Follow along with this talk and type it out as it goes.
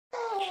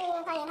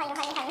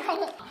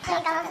所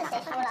以刚刚是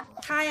谁输了？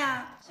他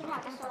呀。徐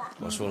老师输了。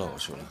我输了。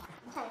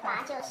惩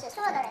罚就是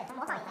输了的人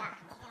模仿一下。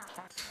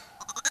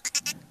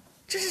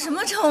这是什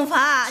么惩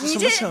罚？你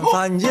这什么惩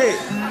罚？你这。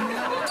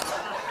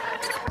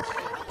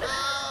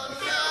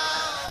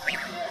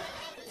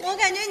我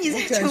感觉你在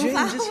惩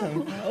罚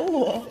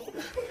我。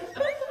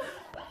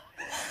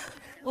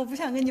我不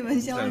想跟你们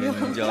交流。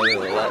交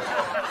流了。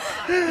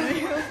你们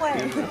是坏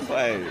人。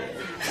坏人。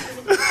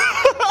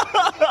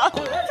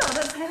找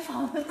的采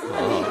访。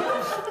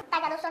大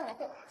家都说你们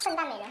是笨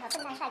蛋美人和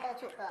笨蛋帅哥的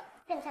组合，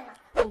认真吗？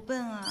不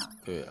笨啊。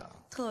对啊。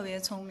特别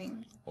聪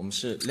明。我们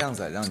是靓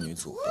仔靓女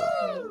组合。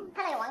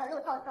看到有网友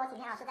路透说景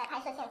甜老师在拍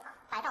摄现场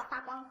白到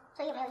发光，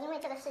所以有没有因为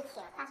这个事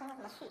情发生了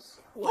什么趣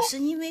事？我是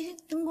因为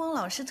灯光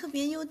老师特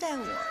别优待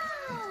我，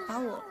把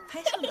我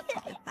拍摄的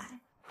特别白。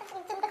但是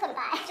你真的很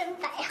白，真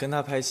白啊！跟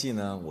他拍戏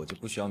呢，我就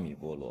不需要米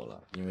菠萝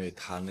了，因为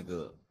他那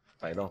个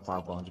白到发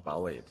光，就把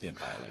我也变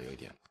白了，有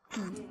点。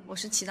我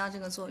是起到这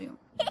个作用。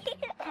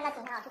看到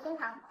景甜老师经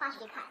常夸徐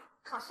凯，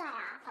好帅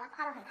啊，把他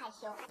夸得很害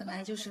羞。本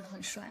来就是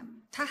很帅嘛。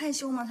他害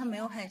羞吗？他没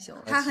有害羞，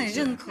他很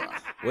认可。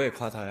我也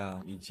夸他呀，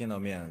一见到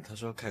面，他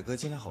说凯哥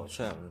今天好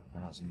帅，我说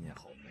彭老师你也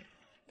好美，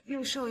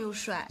又瘦又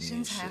帅，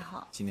身材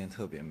好，今天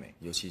特别美，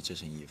尤其这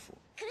身衣服。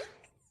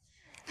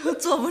都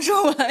做不出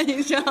来，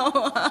你知道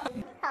吗？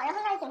好，然后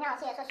刚才景甜老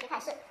师也说徐凯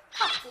是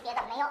top 级别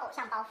的，没有偶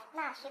像包袱。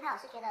那徐凯老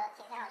师觉得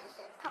景甜老师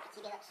是 top 级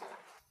别的什么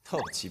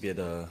 ？top 级别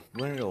的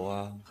温柔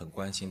啊，很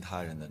关心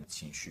他人的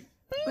情绪。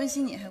关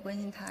心你还关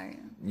心他人？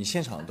你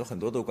现场都很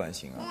多都关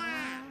心啊，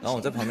然后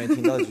我在旁边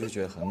听到就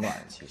觉得很暖，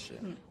其实。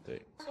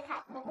对。徐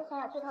凯，你之前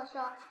有剧透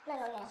说乐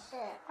游原是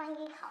关于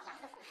烤羊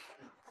的故事。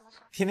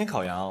天天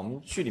烤羊，我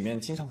们剧里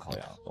面经常烤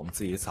羊，我们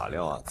自己撒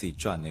料啊，自己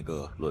转那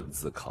个轮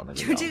子烤那个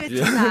羊。就这个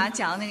题啊，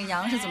讲那个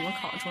羊是怎么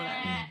烤出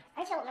来的。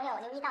而且我们有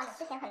留意到，你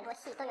之前很多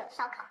戏都有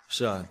烧烤。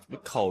是啊，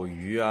烤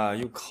鱼啊，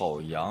又烤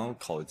羊、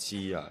烤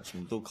鸡啊，什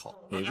么都烤，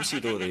每部戏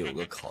都得有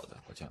个烤的，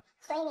好像。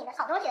所以你的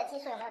烤东西的技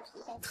术有没有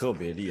提升？特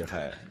别厉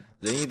害，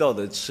人一到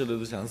的吃了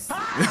都想死。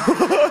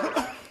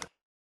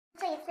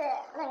这一次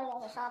乐游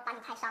原你说把你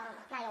拍伤了嘛？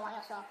那有网友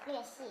说略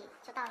戏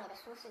就到你的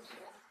舒适区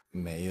了。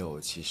没有，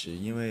其实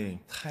因为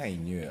太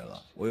虐了，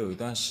我有一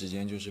段时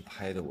间就是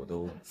拍的我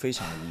都非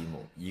常 emo，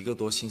 1个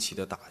多星期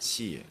的打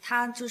戏。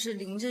他就是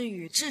林志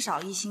宇至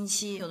少1星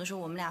期，有的时候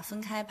我们俩分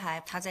开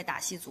拍，他在打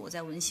戏组，我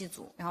在文戏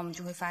组，然后我们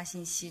就会发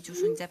信息，就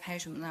说你在拍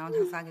什么呢？然后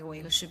他发给我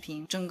一个视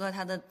频，整个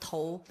他的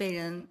头被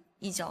人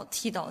一脚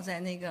踢倒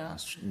在那个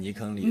泥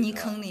坑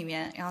里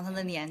面，然后他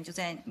的脸就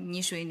在泥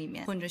水里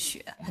面混着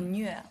血，很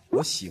虐。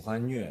我喜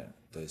欢虐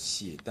的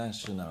戏，但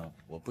是呢，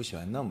我不喜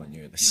欢那么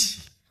虐的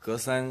戏。隔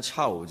3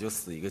差5就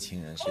死一个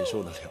情人，谁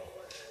受得了？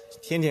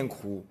天天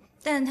哭。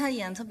但是他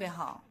演得特别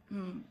好，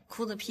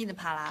哭得噼里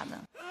啪啦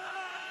的。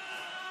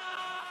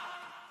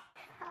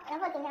然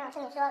后景甜老师，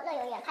你说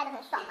乐游原拍得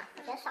很爽嘛？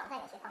你觉得爽在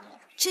哪些方面？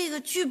这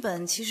个剧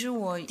本其实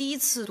我第一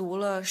次读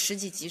了10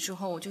几集之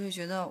后，我就会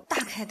觉得大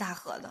开大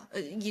合的，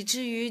以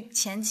至于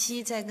前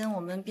期在跟我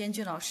们编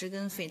剧老师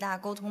跟匪大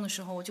沟通的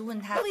时候，我就问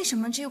他为什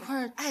么这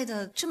块爱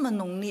的这么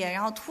浓烈，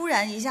然后突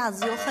然一下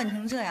子就恨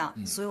成这样，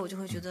所以我就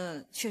会觉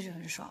得确实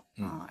很爽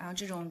啊。然后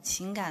这种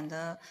情感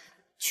的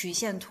曲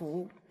线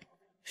图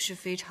是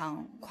非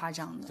常夸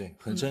张的，对，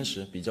很真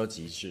实，比较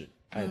极致。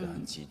爱得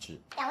很极致。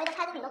2位都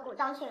拍过很多古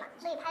装剧嘛，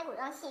所以拍古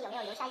装戏有没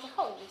有留下一些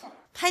后遗症？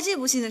拍这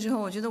部戏的时候，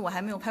我觉得我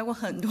还没有拍过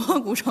很多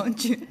古装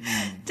剧，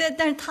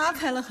但是他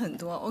拍了很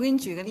多。我给你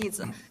举个例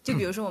子，就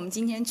比如说我们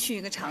今天去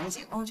一个场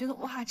景，我觉得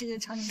哇，这个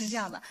场景是这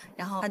样的，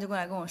然后他就过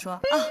来跟我说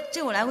啊，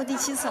这我来过第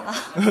7次了，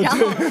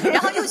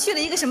然后又去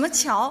了一个什么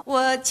桥，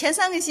我前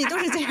3个戏都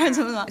是这样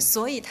怎么，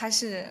所以他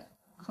是。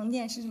横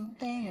店是什么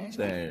代言人？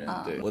代言人，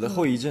对，我的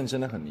后遗症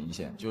真的很明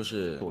显，就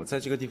是我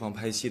在这个地方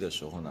拍戏的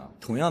时候呢，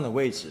同样的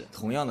位置，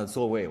同样的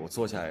座位，我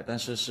坐下来，但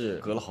是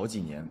隔了好几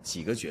年，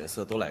几个角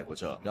色都来过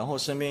这，然后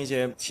身边一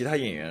些其他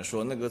演员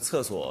说那个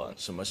厕所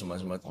什么什么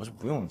什么，我说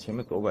不用，前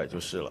面左拐就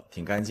是了，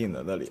挺干净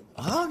的那里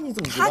啊，你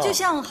怎么知道？它就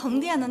像横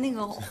店的那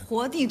个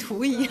活地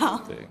图一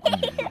样。对。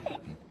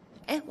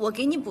哎，我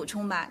给你补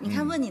充吧。你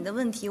看问你的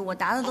问题，我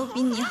答的都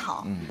比你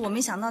好。我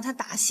没想到他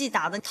打戏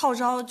打的套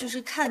招，就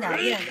是看2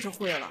遍就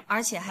会了，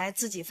而且还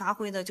自己发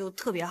挥的就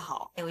特别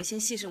好。有一些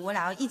戏是我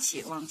俩要一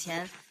起往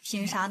前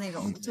拼杀那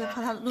种，就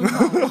怕他抡到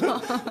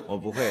我。我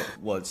不会，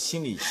我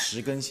心里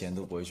10根弦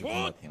都不会去碰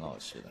到田老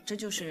师的。这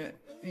就是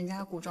人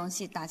家古装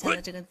戏打下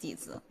的这个底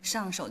子，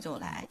上手就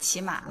来，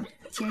起码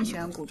天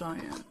选古装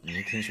人。你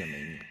是天选美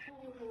女。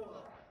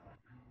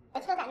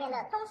车展面的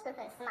忠实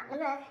粉丝嘛，能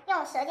不能用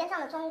《舌尖上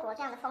的中国》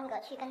这样的风格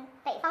去跟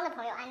北方的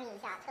朋友安利一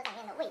下车展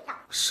面的味道？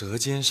舌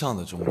尖上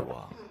的中国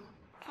啊，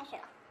开始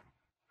了。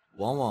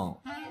往往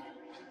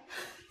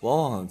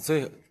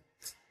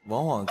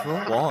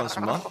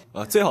什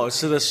么最好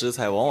吃的食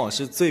材往往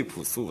是最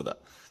朴素的，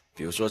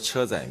比如说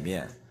车仔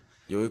面，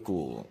有一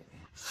股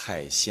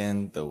海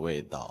鲜的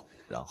味道，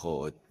然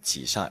后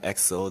挤上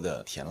XO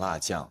的甜辣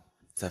酱，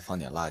再放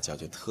点辣椒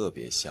就特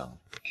别香。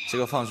这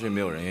个放出去没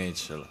有人愿意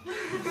吃了。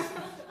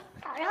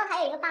然后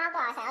还有一个八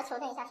卦，话，想要求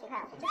证一下徐凯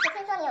老师，就是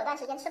听说你有段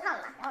时间吃胖了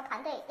嘛，然后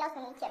团队要求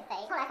你减肥，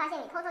后来发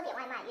现你偷偷点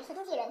外卖，于是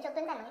经纪人就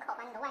蹲在门口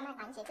把你的外卖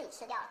环节自己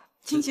吃掉了。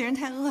经纪人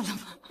太饿了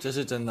吧？这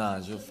是真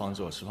的，就防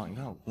止我吃胖。你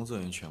看我工作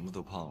人员全部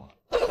都胖了。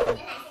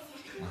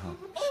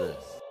是。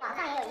网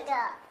上也有一个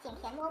景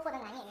甜摸过的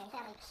男演员这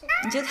样的一个视频。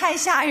你这太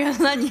吓人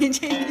了，你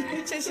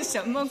这是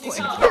什么鬼？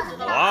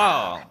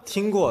哇，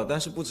听过，但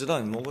是不知道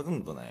你摸过这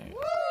么多男演员。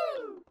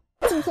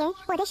景甜，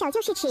我的手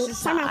就是尺，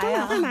小码中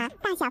码大码，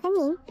大小分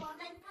明。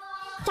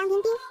张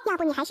彬彬，要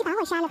不你还是把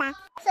我杀了吧？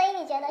所以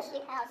你觉得徐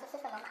凯老师是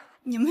什么码？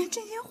你们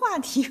这些话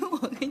题，我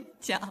跟你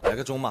讲，来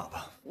个中码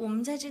吧。我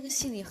们在这个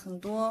戏里很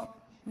多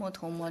摸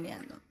头摸脸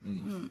的。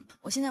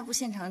我现在不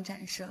现场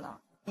展示了。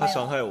他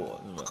伤害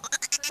我是吧？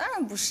当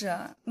然不是，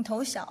你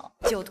头小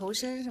，9头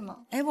身是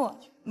吗？哎不，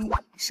你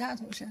12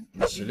头身，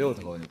你16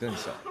头，你更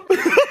小。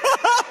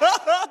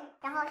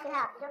然后徐凯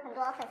老师就很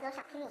多粉丝都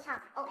想听你唱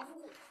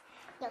OST，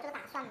 有这个打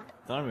算吗？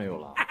当然没有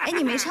了。哎，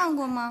你没唱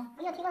过吗？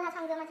你有听过他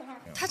唱歌吗？景甜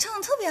老师？他唱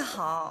的特别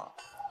好。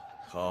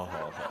好。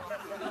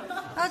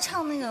他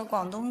唱那个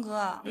广东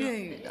歌，粤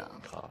语的。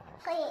好。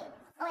所以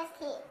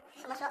OST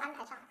什么时候安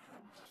排上？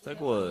再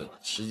过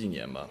10几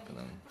年吧，可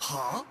能。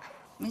好。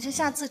没事，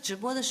下次直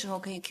播的时候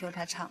可以 Q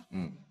他唱。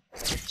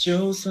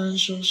就算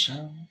受伤，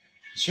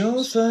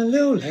就算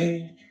流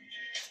泪。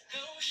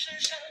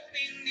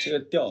这个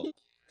调。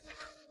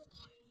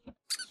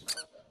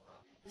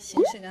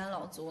形式感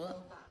老足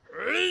了。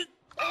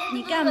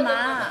你干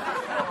嘛？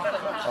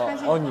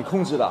哦，你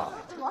控制的。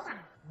魔法。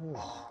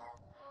哇。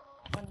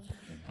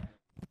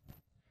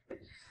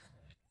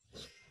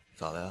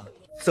咋了呀？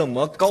怎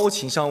么高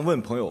情商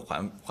问朋友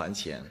还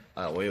钱？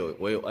哎，我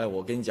有，哎，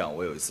我跟你讲，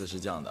我有一次是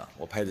这样的，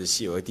我拍着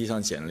戏，我在地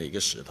上捡了一个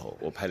石头，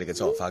我拍了个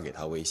照发给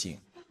他微信，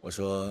我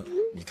说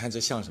你看这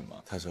像什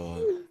么？他说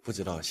不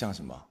知道像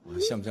什么。我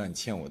说像不像你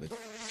欠我的？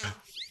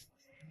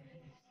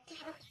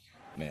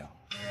没有。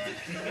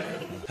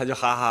他就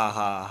哈哈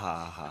哈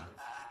哈哈。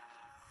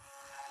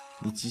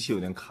你机器有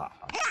点卡。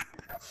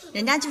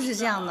人家就是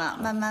这样的，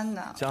慢慢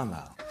的。这样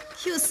的。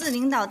Q4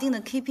 领导定的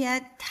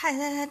KPI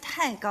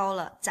太高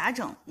了，咋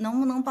整？能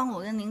不能帮我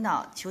跟领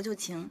导求求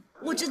情？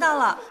我知道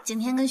了，景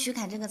甜跟徐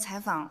凯这个采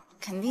访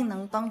肯定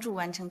能帮助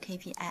完成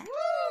KPI。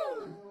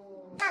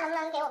那能不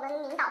能给我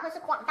们领导或是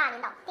广大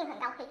领导定很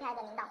高 KPI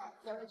的领导们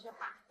留一句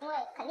话？因为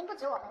肯定不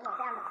止我们有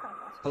这样的困惑。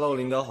Hello，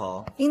 领导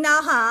好。领导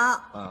好。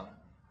啊，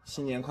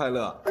新年快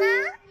乐。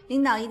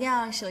领导一定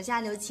要手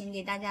下留情，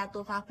给大家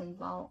多发红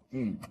包。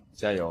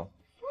加油。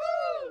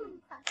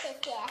谢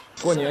谢。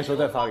过年的时候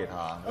再发给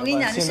他。我跟你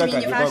讲，这视频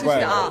你发出去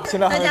啊，现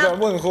在还在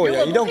问候一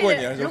下，一定要过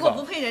年的时候如果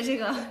不配着这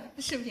个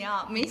视频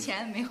啊，没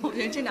钱没有，我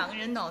觉得这2个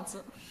人脑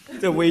子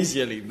在威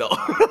胁领导。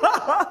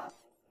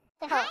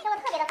最后用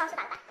个特别的方式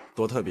打败。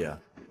多特别？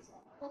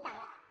你想呀？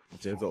你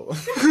直接走吧。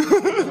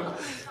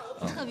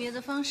特别的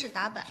方式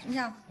打板，你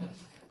想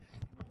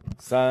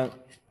？3、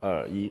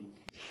2、1。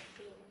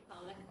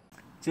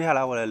接下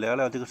来我来聊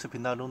聊这个视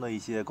频当中的一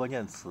些关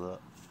键词。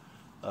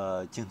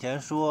景甜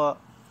说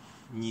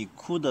你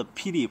哭得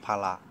噼里啪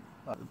啦。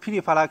噼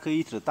里啪啦可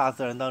以指大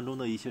自然当中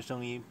的一些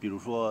声音，比如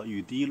说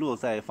雨滴落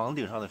在房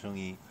顶上的声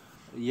音，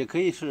也可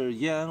以是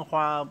烟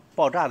花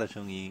爆炸的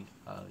声音，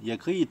也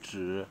可以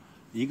指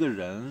一个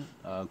人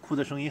哭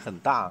的声音很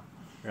大，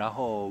然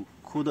后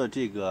哭的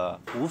这个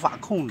无法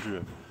控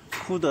制，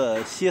哭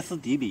的歇斯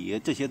底里，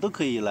这些都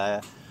可以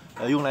来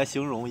用来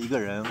形容一个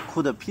人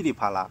哭得噼里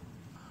啪啦。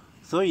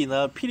所以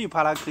呢，噼里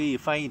啪啦可以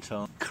翻译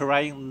成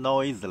crying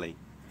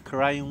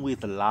noisily，crying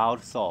with loud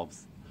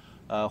sobs，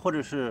或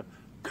者是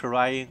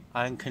crying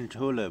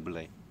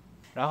uncontrollably。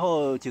然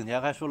后景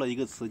甜还说了一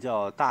个词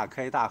叫大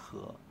开大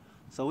合。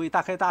所谓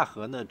大开大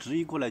合呢，直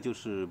译过来就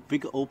是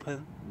big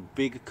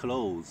open，big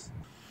close。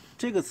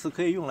这个词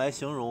可以用来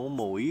形容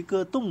某一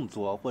个动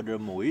作或者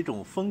某一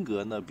种风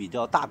格呢比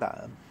较大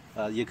胆，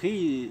也可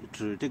以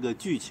指这个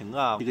剧情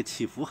啊，这个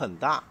起伏很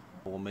大。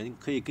我们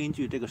可以根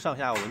据这个上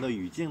下文的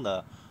语境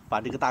呢，把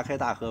这个大开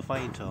大合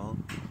翻译成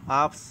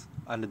ups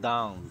and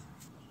downs。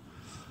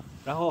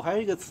然后还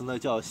有一个词呢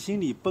叫心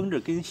里绷着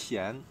根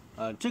弦，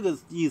这个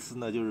意思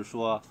呢就是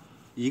说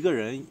一个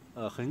人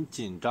很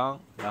紧张，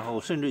然后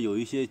甚至有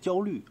一些焦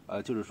虑，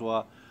就是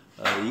说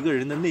一个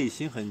人的内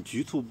心很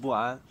局促不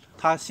安，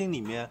他心里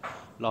面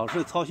老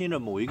是操心着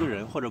某一个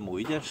人或者某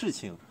一件事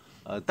情，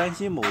担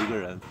心某一个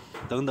人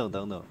等等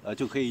等等，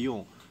就可以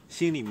用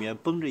心里面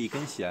绷着一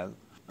根弦。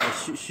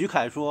徐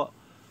凯说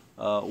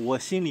我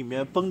心里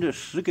面绷着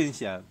10根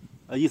弦，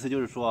意思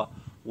就是说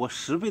我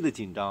10倍的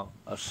紧张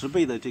，10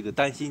倍的这个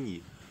担心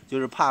你，就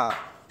是怕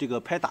这个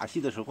拍打戏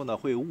的时候呢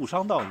会误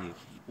伤到你，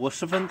我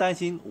十分担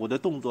心我的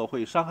动作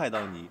会伤害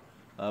到你，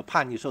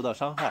怕你受到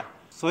伤害。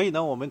所以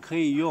呢我们可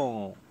以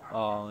用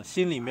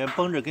心里面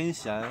绷着根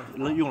弦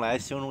用来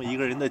形容一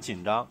个人的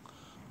紧张。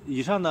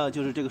以上呢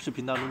就是这个视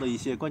频当中的一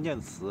些关键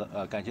词，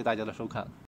感谢大家的收看。